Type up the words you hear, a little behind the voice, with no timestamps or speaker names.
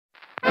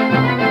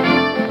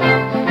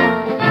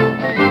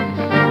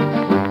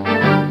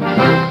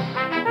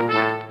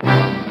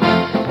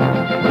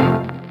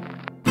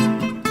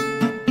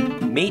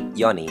meet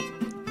Yonne.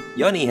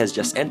 Yonne has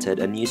just entered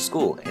a new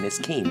school and is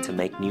keen to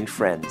make new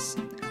friends.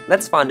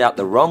 Let's find out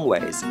the wrong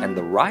ways and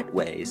the right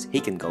ways he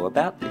can go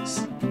about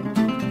this.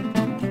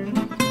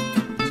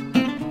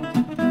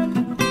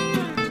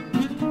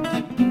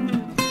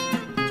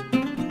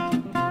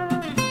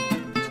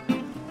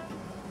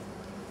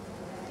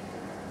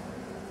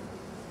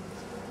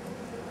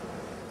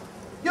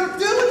 Yo,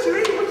 dude, what you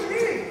reading? What you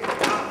reading?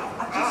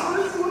 I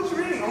just want to see what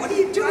you're reading. What are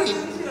you doing?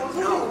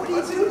 No, what are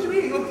you doing? What you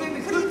reading? What are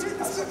you doing?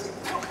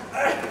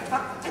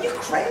 Are you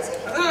crazy?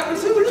 I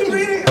see what you're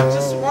reading. I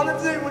just wanted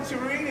to know what you're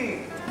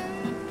reading.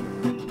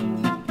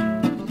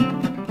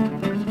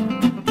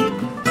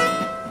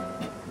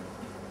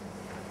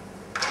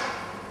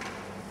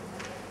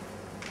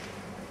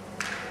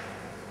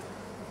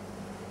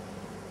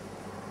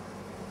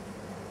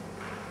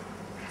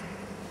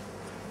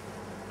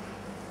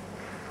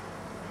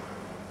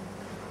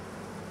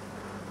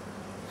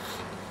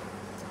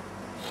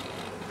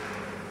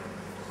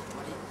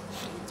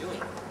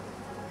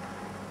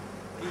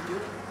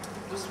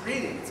 Just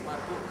reading. It's my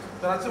book.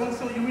 But I just want to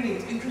see what you're reading.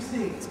 It's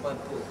interesting. It's my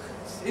book.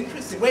 It's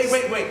interesting. Wait.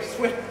 Wait.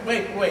 What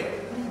are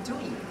you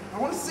doing? I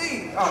want to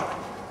see. Oh.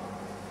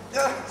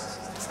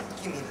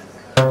 Give me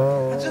that.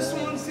 I just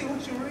want to see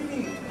what you're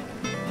reading.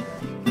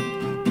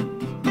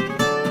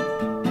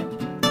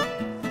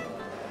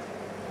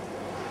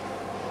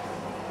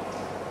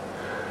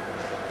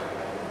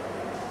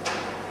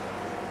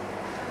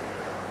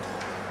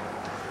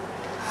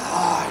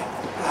 Hi,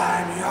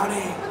 I'm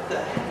Yonne. What the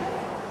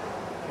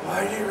heck?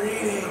 What are you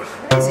reading?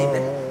 Crazy,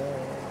 man.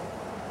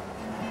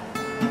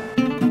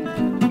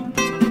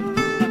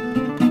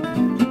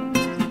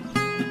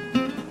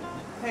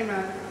 Hey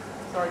man,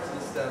 sorry to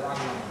disturb. I'm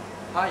Yonne.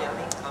 Hi,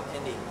 Yonne. I'm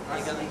Hendy.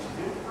 Nice to meet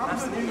you, dude. I'm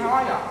Nice to good, meet dude. you. How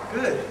are ya?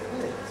 Good.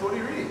 So what are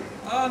you reading?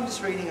 I'm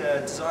just reading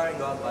Desiring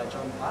God by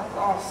John Piper.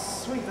 Oh,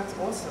 sweet. That's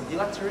awesome. Do you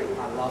like to read?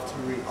 I love to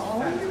read. Oh,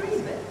 what do you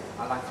read, man?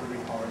 I like to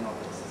read horror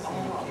novels.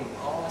 Stephen King.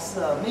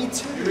 Awesome. Me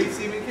too. You read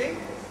Stephen King?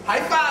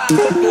 High five!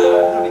 We're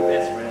gonna be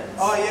best friends.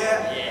 Oh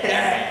yeah?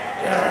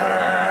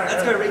 Yeah.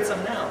 Let's go read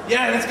some now.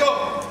 Yeah, let's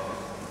go!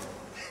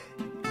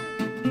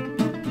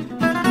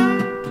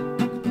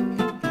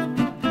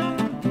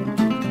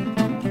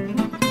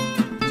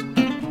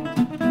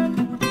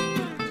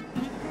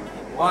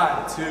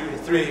 One, two,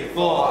 three,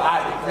 four.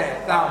 I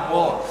declare thumb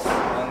war.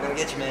 I'm gonna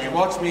get you, man. You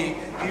watch me.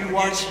 You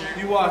watch.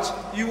 You watch.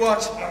 You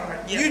watch.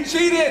 Yeah. You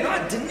cheated! No,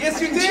 I didn't. Yes,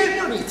 I you didn't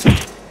did! cheat on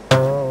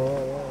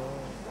you.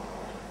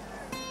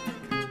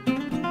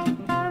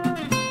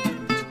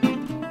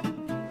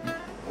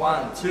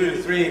 One,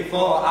 two, three,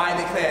 four. I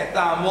declare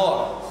thumb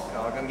war.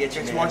 Oh, I'm gonna get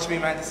you, Just man. watch me,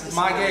 man. This is Just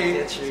my gonna game.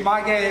 get you. It's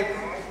my game.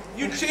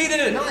 You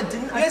cheated! No, I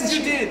didn't. Yes,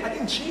 you did. I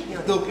didn't cheat. You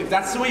know. Look, if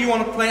that's the way you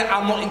want to play it,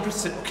 I'm not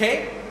interested,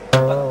 okay?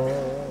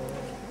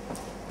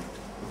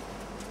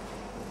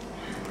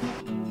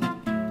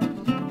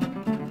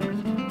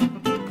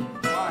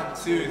 One,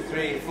 two,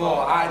 three,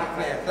 four. I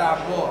declare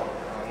thumb war.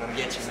 I'm gonna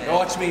get you, man.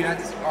 Watch me, man.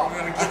 I'm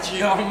gonna get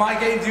you. On my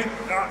game, dude.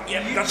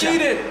 You gotcha.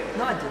 cheated.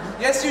 No, I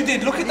didn't. Yes, you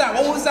did. Look at that.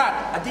 What was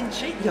that? I didn't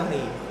cheat,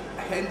 Yonne.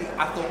 Hendy,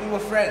 I thought we were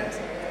friends.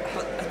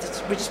 But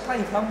we're just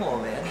playing thumb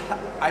war, man.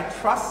 I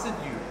trusted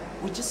you.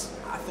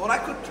 I thought I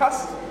could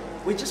trust you.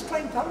 We're just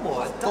playing thumb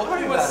war. I Don't thought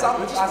worry you were about it.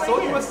 We're just I thought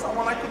playing you it. were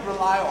someone I could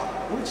rely on.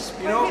 We're just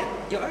You playing know-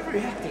 it. You're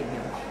overreacting, you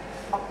know.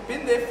 I've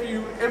been there for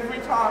you every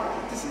time.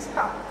 This is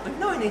how. We've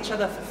known each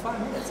other for 5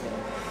 minutes, man.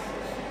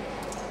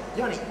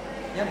 Yonne,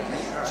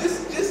 alright.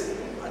 Just,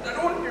 I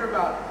don't want to hear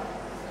about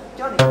it.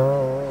 Yonne,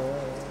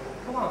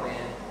 come on,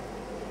 man.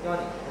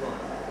 Yonne, come on.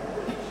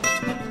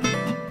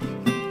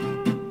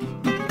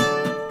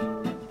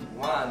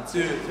 One,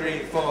 two, three,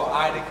 four.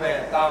 I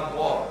declare thumb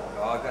war.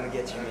 Oh, I'm gonna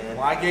get you, man.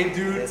 My game,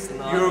 dude. Yes,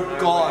 no, You're no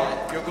gone.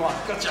 way. You're gone.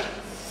 Gotcha.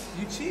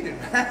 You cheated,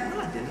 man. No,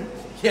 I didn't.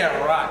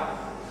 Yeah, right.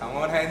 Come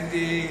on,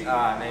 Hendy. Maybe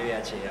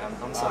I cheated.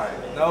 I'm sorry,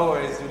 man. No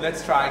worries, dude.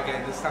 Let's try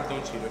again. This time,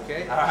 don't cheat,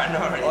 okay? Alright, no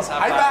worries.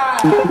 High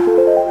five.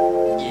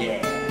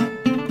 Yeah.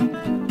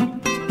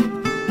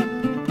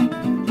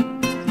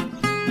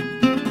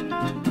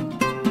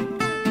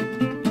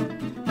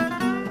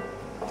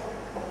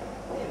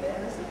 Hey,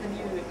 man, is it the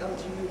new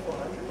LGU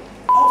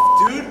 400?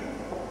 Off, dude.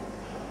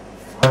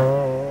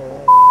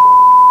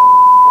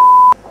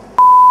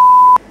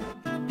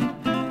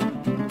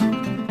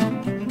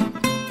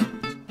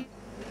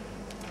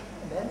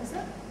 Man, is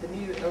that the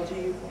new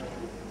LGU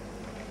 400?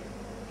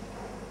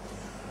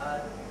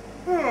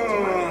 Do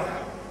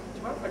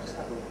you mind if I just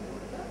have a look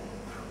at that?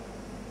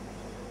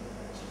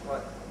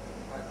 What?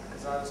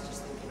 Because I was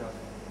just thinking of...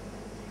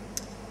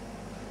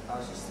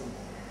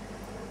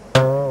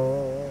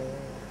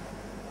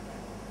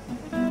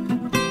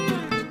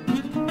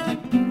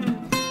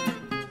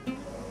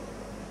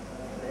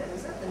 Man,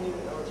 is that the new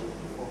LGU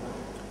 400?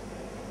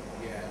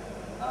 Yeah.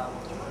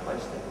 Do you mind if I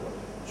just take a look?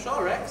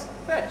 Sure, Rex.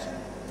 Fetch.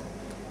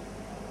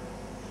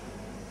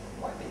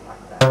 Might be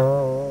like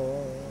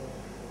that.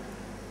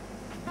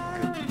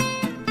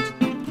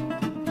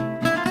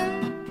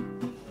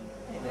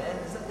 Hey man,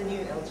 is that the new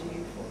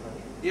LGU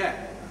 400?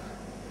 Yeah.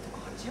 Oh,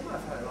 do you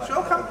mind if I like...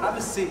 Sure, come have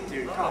a seat,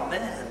 dude. Oh Come.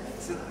 man.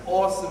 It's an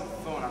awesome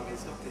phone. I mean,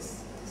 it's got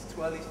this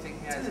twirly thing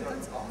here. Dude,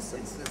 that's awesome.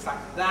 It's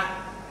like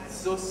that, and it's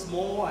so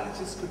small, and it's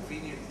just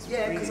convenient. It's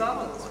Yeah, really because I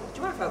want. Do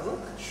you mind if I have a look?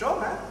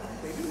 Sure, man.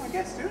 Maybe my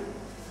guest, dude.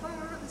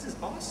 Oh, this is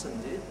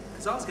awesome, dude.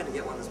 Because I was going to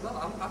get one as well.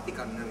 I think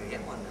I'm going to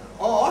get one now.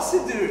 Oh,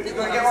 awesome, dude. You're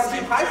gonna get one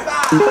too. High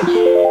five.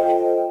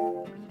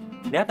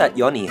 Now that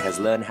Yonne has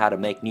learned how to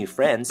make new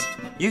friends,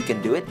 you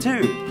can do it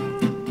too.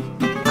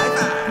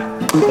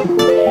 High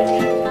five.